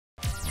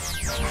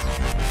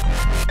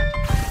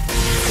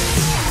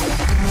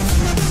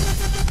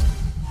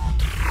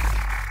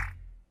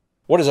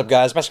What is up,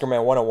 guys?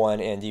 MassacreMan101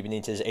 and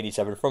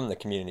DBenitez87 from the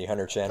Community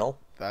Hunter channel.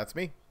 That's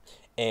me.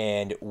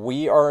 And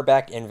we are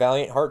back in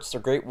Valiant Hearts, the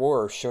Great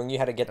War, showing you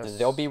how to get the Yes.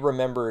 They'll Be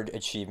Remembered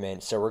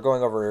achievement. So we're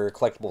going over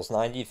collectibles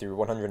 90 through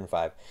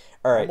 105.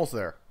 All right. Almost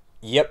there.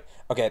 Yep.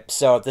 Okay,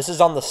 so this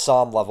is on the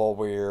Somme level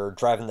where you're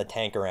driving the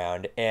tank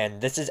around. And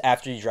this is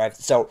after you drive...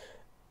 So,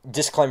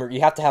 disclaimer,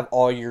 you have to have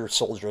all your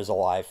soldiers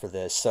alive for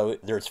this. So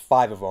there's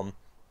 5 of them.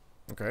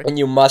 Okay. And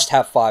you must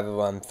have 5 of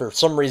them. For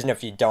some reason,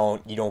 if you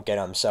don't get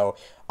them. So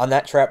on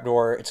that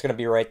trapdoor, it's going to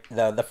be right...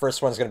 The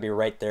first one's going to be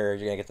right there.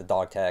 You're going to get the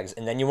dog tags.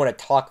 And then you want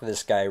to talk to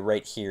this guy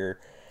right here.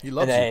 He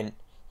loves and then, you.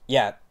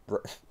 Yeah,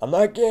 I'm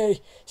not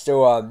gay.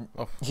 So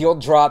he'll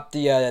drop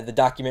the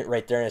document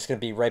right there, and it's going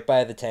to be right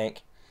by the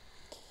tank.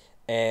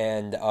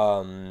 And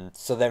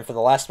so then for the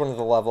last one of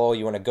the level,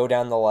 you want to go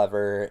down the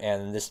lever,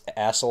 and this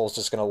asshole is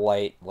just going to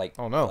light like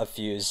a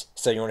fuse.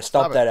 So you want to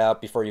stomp that out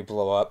before you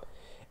blow up.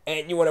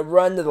 And you want to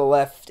run to the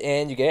left,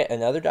 and you get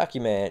another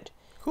document.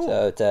 Cool.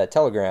 So it's a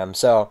telegram.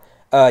 So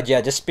yeah,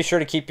 just be sure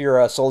to keep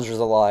your soldiers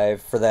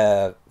alive for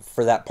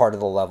that part of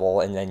the level,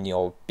 and then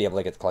you'll be able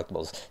to get the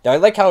collectibles. Now I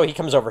like how he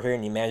comes over here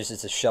and he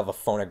manages to shove a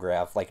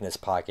phonograph like in his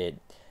pocket.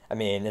 I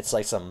mean, it's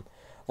like some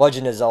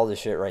Legend of Zelda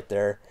shit right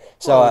there.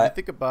 So well, when you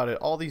think about it,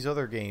 all these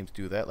other games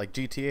do that. Like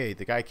GTA,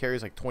 the guy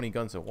carries like 20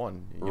 guns at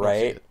one. You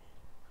right.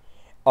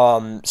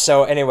 Don't see it.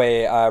 So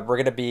anyway, we're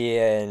gonna be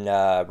in.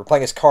 We're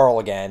playing as Carl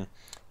again.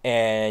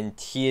 And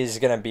we're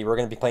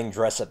gonna be playing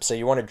dress up. So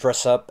you want to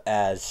dress up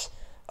as,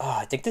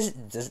 I think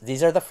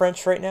these are the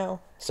French right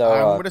now. So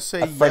I'm gonna say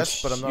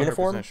yes, but I'm not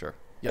 100% sure.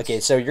 Yes. Okay,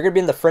 so you're gonna be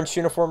in the French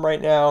uniform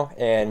right now,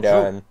 and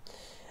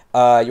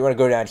you want to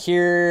go down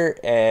here,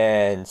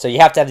 and so you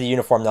have to have the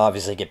uniform to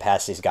obviously get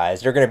past these guys.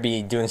 They're gonna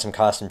be doing some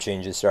costume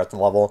changes throughout the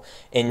level,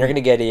 and you're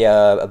gonna get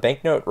a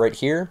banknote right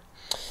here.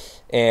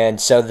 And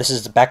so this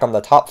is back on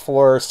the top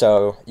floor.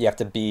 So you have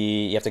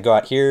to go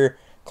out here,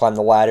 climb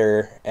the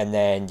ladder, and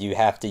then you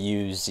have to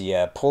use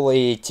the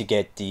pulley to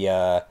get the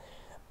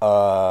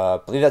I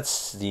believe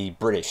that's the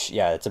British.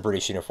 Yeah, it's a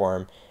British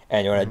uniform,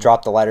 and you want to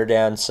drop the ladder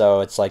down.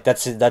 So it's like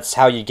that's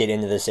how you get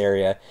into this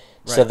area.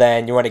 Right. So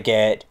then you want to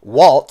get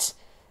Walt.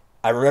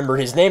 I remember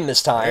his name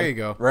this time. There you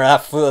go.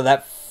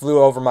 That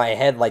flew over my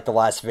head like the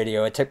last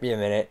video. It took me a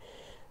minute.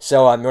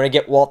 So I'm going to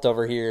get Walt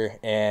over here,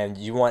 and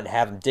you want to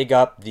have him dig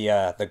up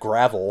the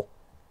gravel.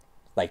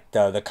 Like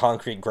the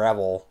concrete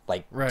gravel,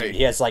 like dude,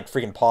 he has like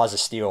freaking paws of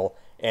steel,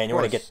 and you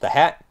want to get the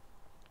hat.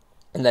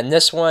 And then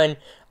this one,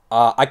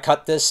 I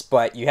cut this,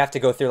 but you have to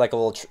go through like a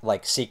little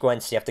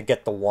sequence. You have to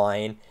get the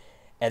wine,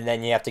 and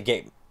then you have to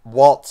get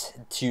Walt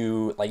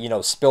to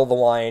spill the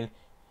wine,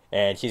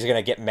 and he's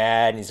gonna get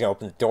mad, and he's gonna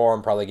open the door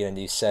and probably get a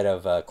new set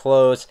of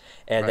clothes,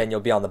 and then you'll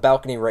be on the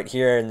balcony right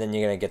here, and then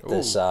you're gonna get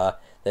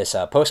this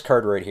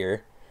postcard right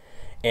here.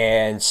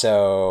 And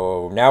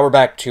so now we're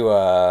back to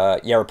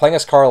we're playing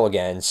as Carl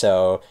again.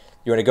 So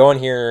you want to go in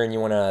here and you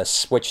want to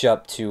switch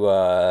up to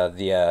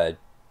the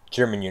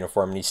German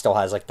uniform, and he still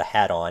has like the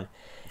hat on.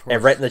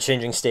 And right in the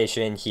changing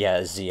station, he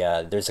has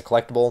there's a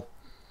collectible.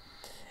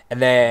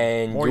 And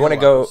then you want to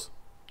go,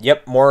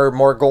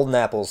 more golden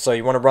apples. So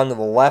you want to run to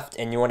the left,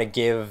 and you want to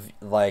give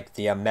like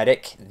the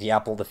medic the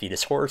apple to feed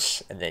his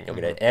horse, and then you'll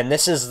get it. And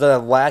this is the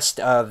last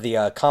of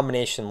the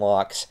combination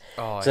locks.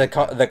 So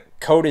the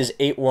code is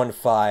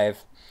 815.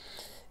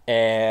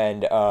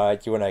 And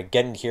you want to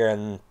get in here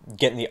and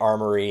get in the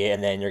armory,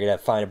 and then you're going to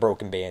find a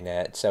broken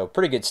bayonet. So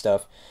pretty good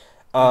stuff.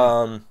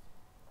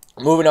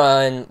 Moving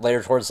on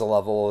later towards the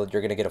level,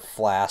 you're going to get a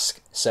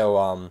flask. So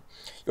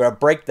you want to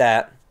break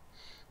that,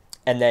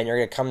 and then you're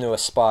going to come to a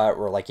spot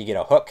where like you get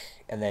a hook,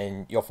 and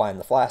then you'll find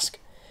the flask.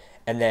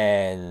 And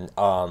then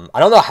I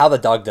don't know how the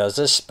dog does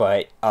this,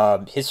 but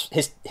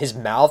his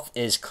mouth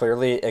is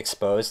clearly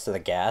exposed to the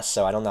gas,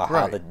 so I don't know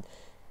how the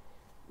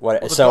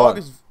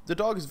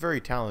dog is very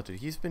talented.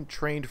 He's been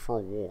trained for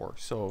war,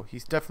 so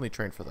he's definitely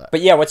trained for that. But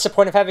yeah, what's the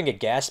point of having a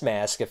gas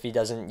mask if he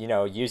doesn't,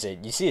 use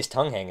it? You see his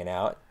tongue hanging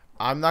out.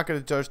 I'm not going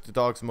to judge the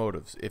dog's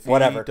motives. If he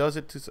does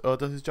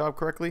his job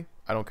correctly,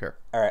 I don't care.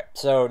 All right,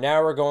 so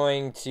now we're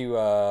going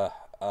to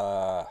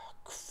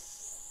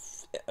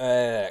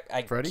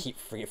Freddy?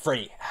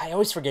 Freddy. I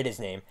always forget his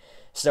name.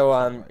 So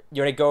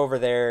you want to go over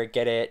there,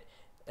 get it.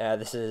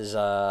 This is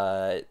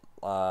by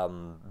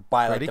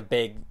like the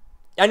big.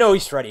 I know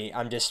he's Freddy.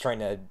 I'm just trying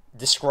to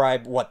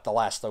describe what the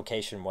last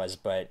location was,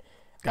 but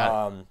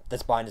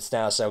that's behind us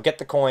now. So get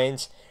the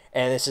coins,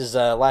 and this is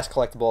the last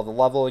collectible of the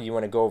level. You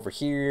want to go over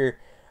here.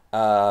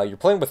 You're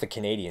playing with the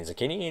Canadians. The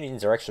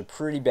Canadians are actually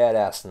pretty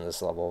badass in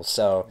this level.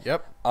 So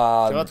shout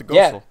out to Ghostal.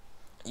 Yeah,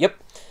 yep.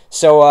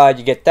 So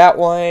you get that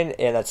one,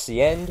 and that's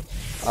the end.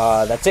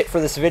 That's it for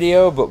this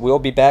video, but we'll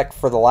be back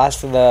for the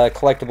last of the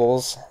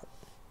collectibles.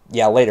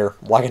 Yeah, later.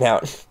 Logging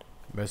out.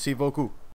 Merci beaucoup.